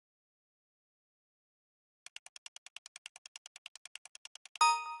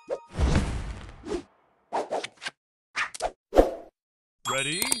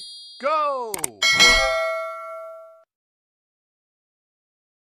Ready, go!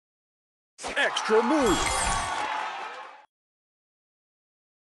 Extra move.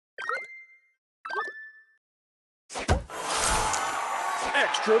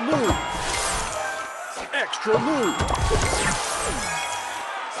 Extra move. Extra move.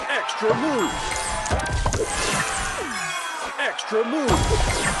 Extra move. Extra move.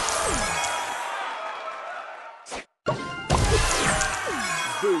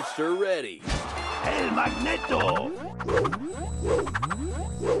 Booster ready. El Magneto.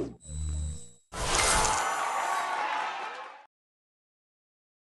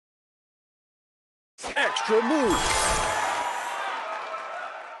 Extra move.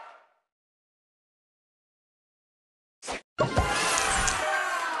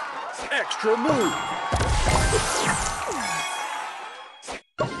 Extra move.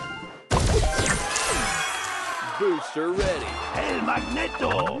 Booster ready. El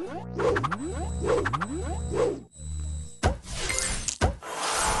Magneto.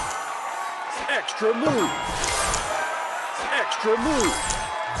 Extra move. Extra move.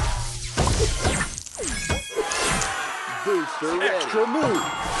 Booster ready. Extra move.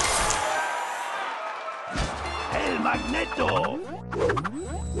 El Magneto.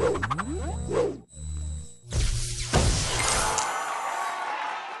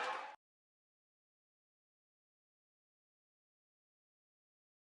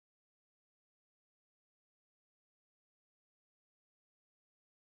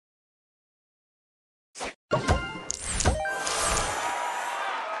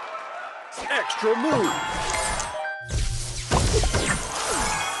 Extra move.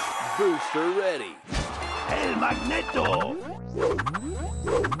 Booster ready. El Magneto.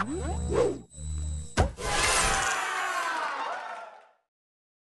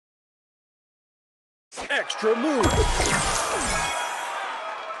 Extra move.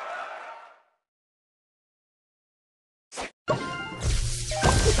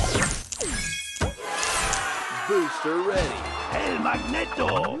 Booster ready. El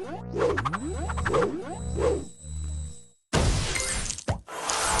Magneto.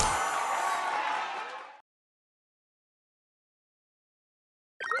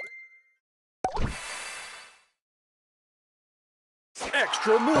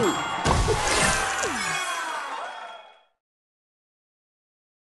 Extra move.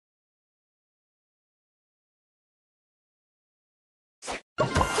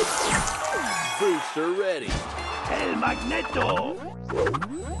 Booster ready. El Magneto.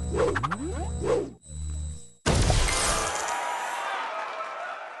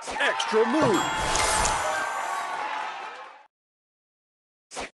 Extra move.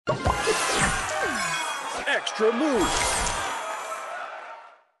 Extra move.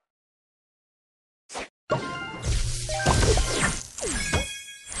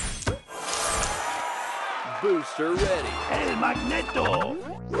 Booster ready. El Magneto.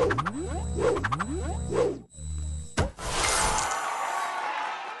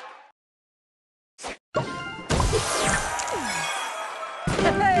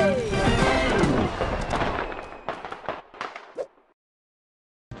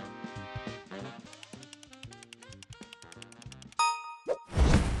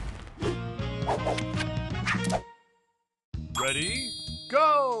 Ready,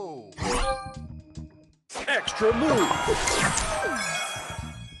 go! Extra move.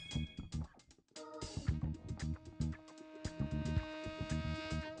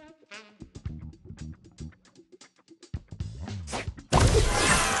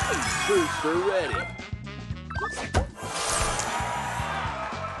 Booster ready.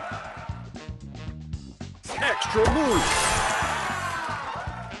 Extra move.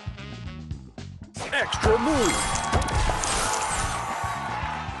 Extra move.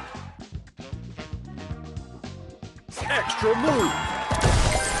 Extra move.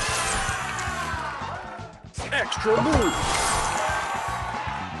 Extra move.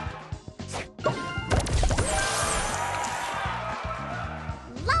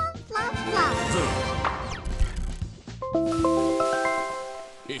 Love, love, love.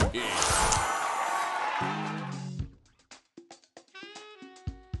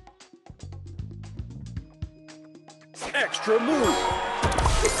 Extra move.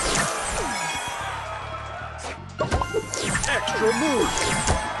 Extra move.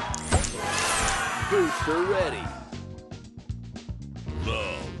 Booster ready.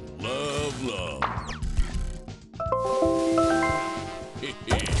 Love, love, love.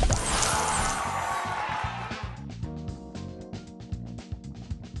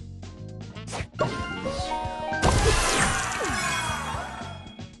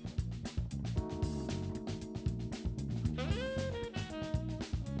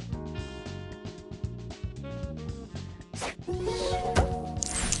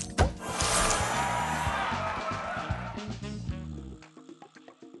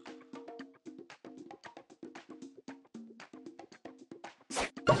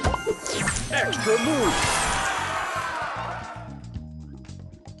 Extra move.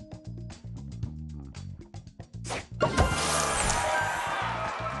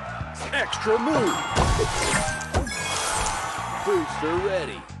 Extra move. Booster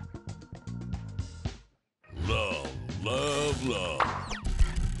ready. Love, love, love.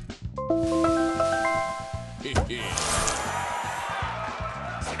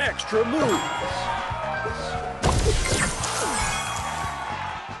 Extra move.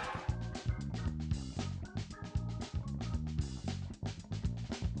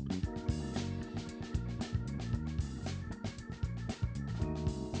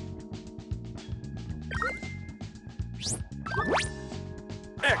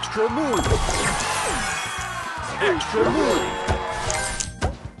 Extra move. Extra move.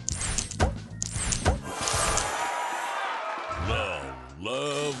 Love,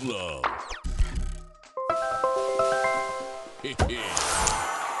 love, love.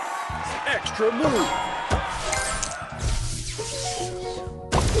 Extra move.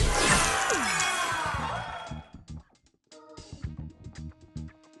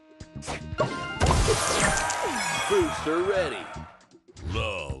 Booster ready.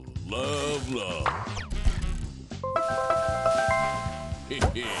 Love, love, love.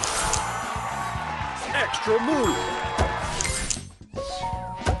 Extra move.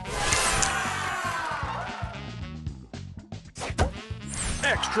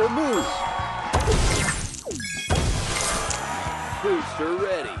 Extra move. Booster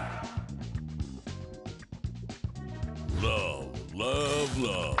ready. Love, love,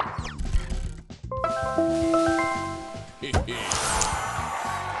 love.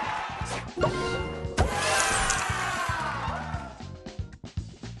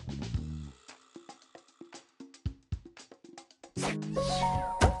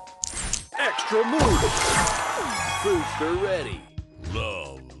 Extra move. Booster ready.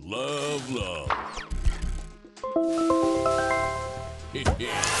 Love, love, love.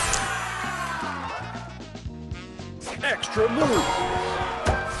 Extra move.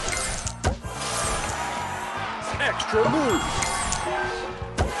 Extra move.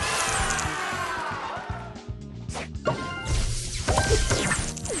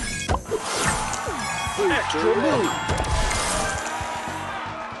 Extra move.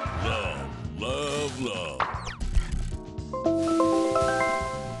 Love, love, love.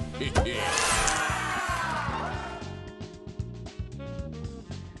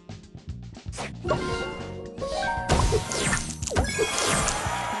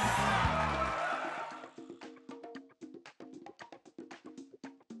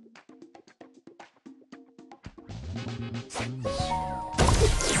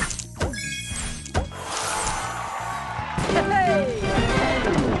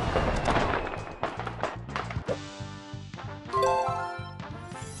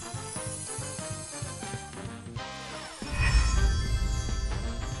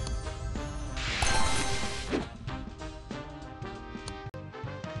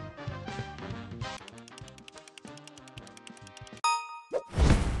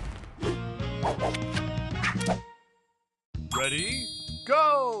 Ready,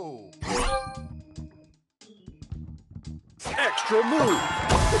 go! Extra move.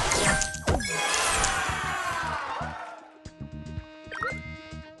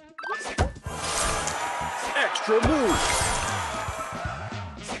 Extra move.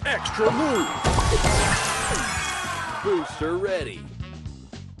 Extra move. Booster ready.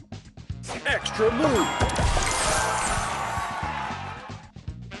 Extra move.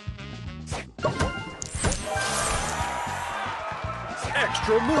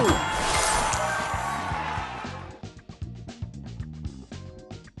 Extra move.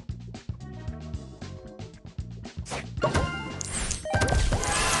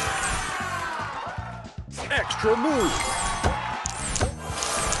 Extra move.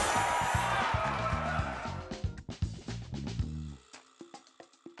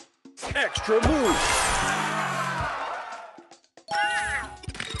 Extra move.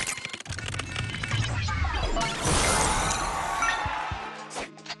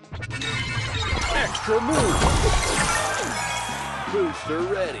 Extra move. Booster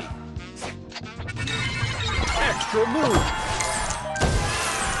ready. Extra move.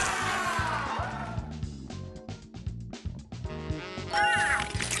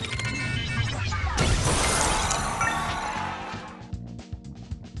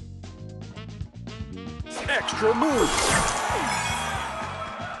 Extra move.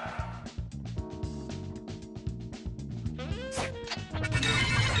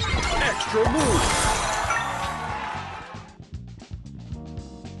 Extra move.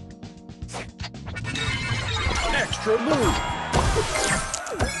 Extra move.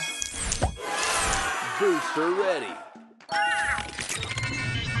 Booster ready.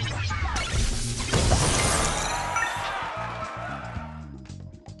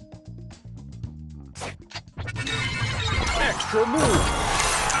 Extra move.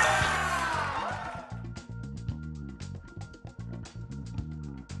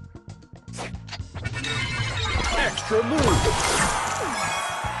 Extra move.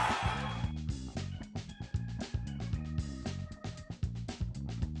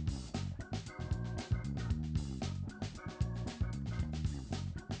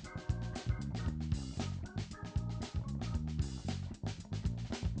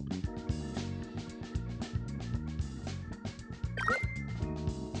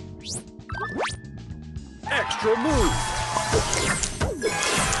 Extra move.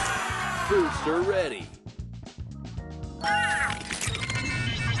 Booster ready.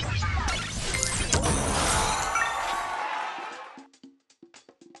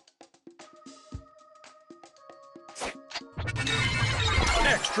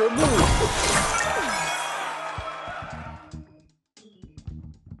 Extra move.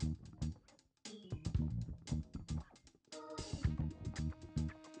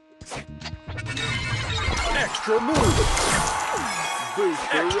 Extra move.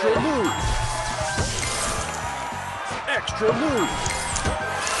 Booster extra move. Extra move.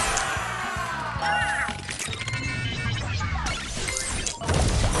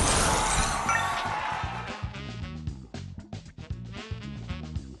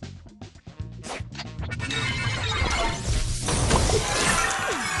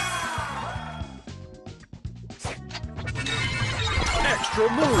 Extra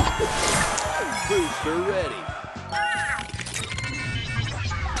move. Booster ready.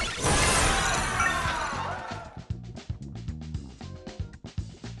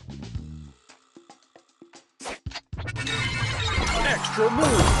 Extra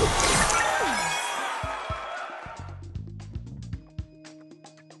move.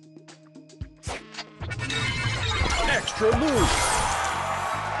 Extra move.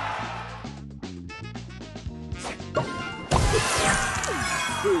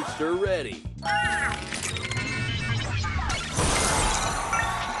 Booster ready.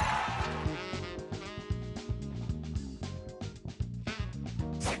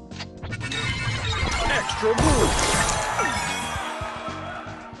 Extra move.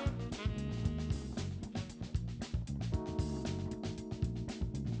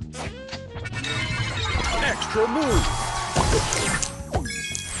 Extra move.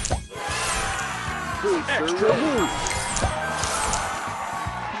 Booster extra ready.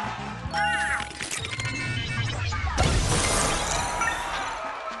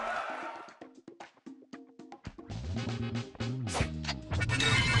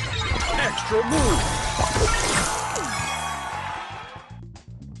 Move. Extra move.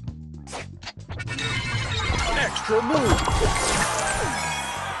 Extra move.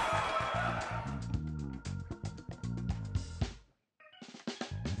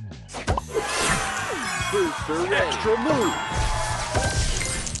 Booster ready. Extra move.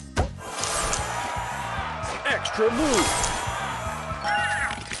 Extra move.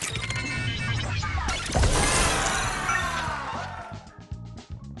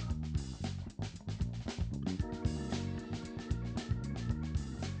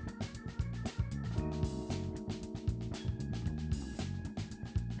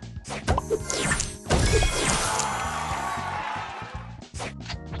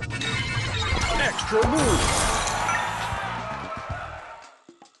 Extra move.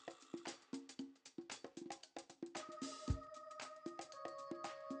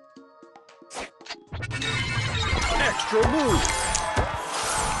 Extra move.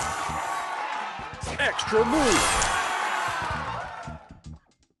 Extra move.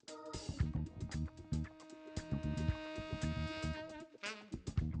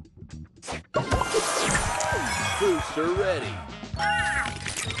 Booster ready.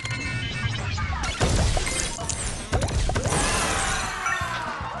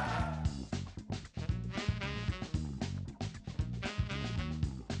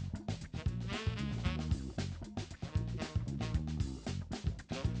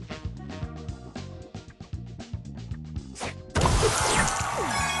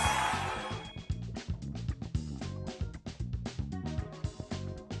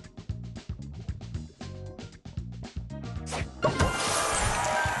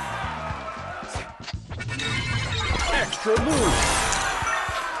 Extra move.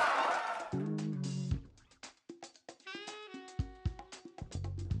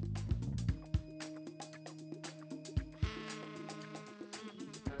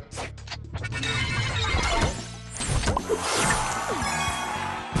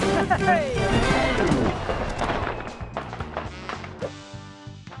 Hey!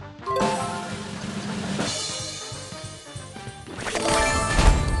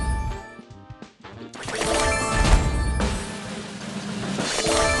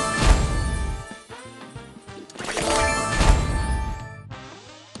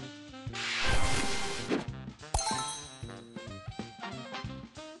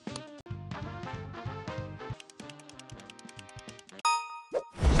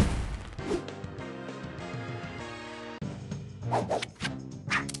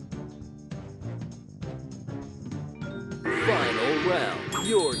 round,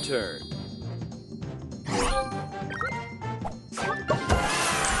 your turn.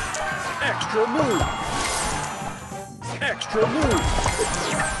 Extra move! Extra move!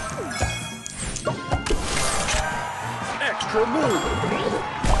 Extra move!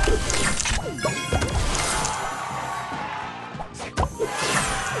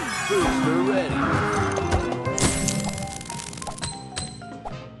 Booster ready.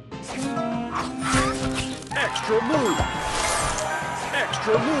 Extra move!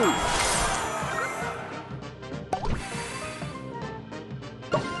 Extra move!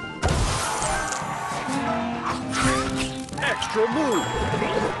 Extra move!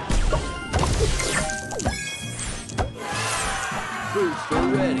 Booster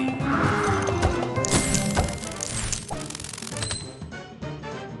ready.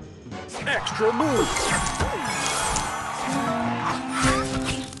 Extra move!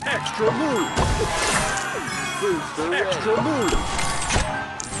 Extra move! Booster ready. Extra move!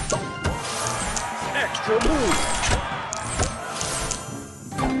 Extra move!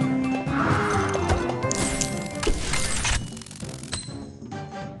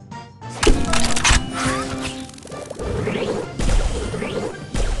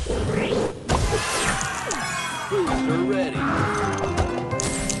 Booster ready.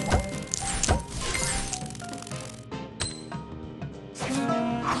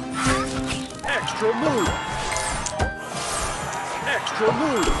 Extra move! Extra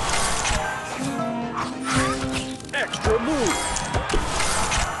move! Extra move!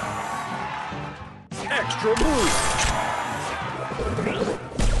 Extra move!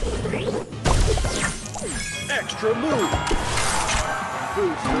 Extra move!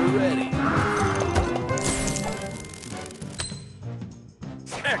 Booster ready.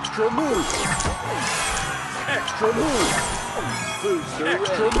 Extra move! Extra move! Booster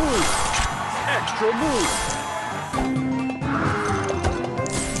extra ready. Move! Extra move!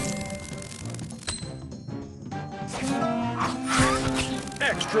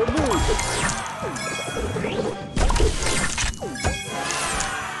 Extra move!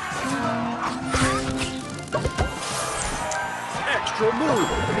 Extra move!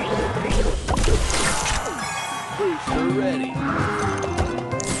 Booster ready.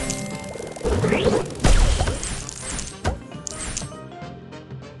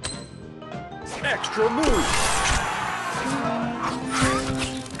 Extra move!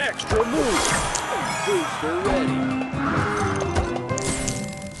 Extra move! Booster ready.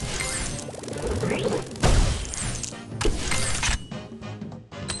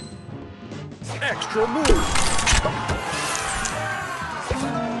 Extra move!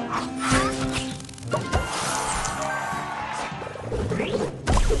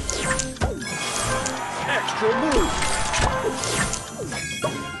 Extra move!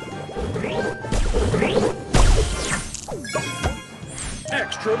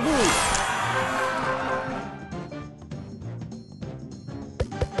 Extra move!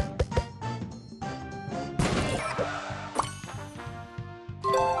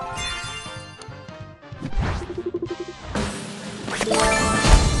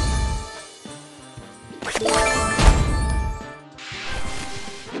 Yeah.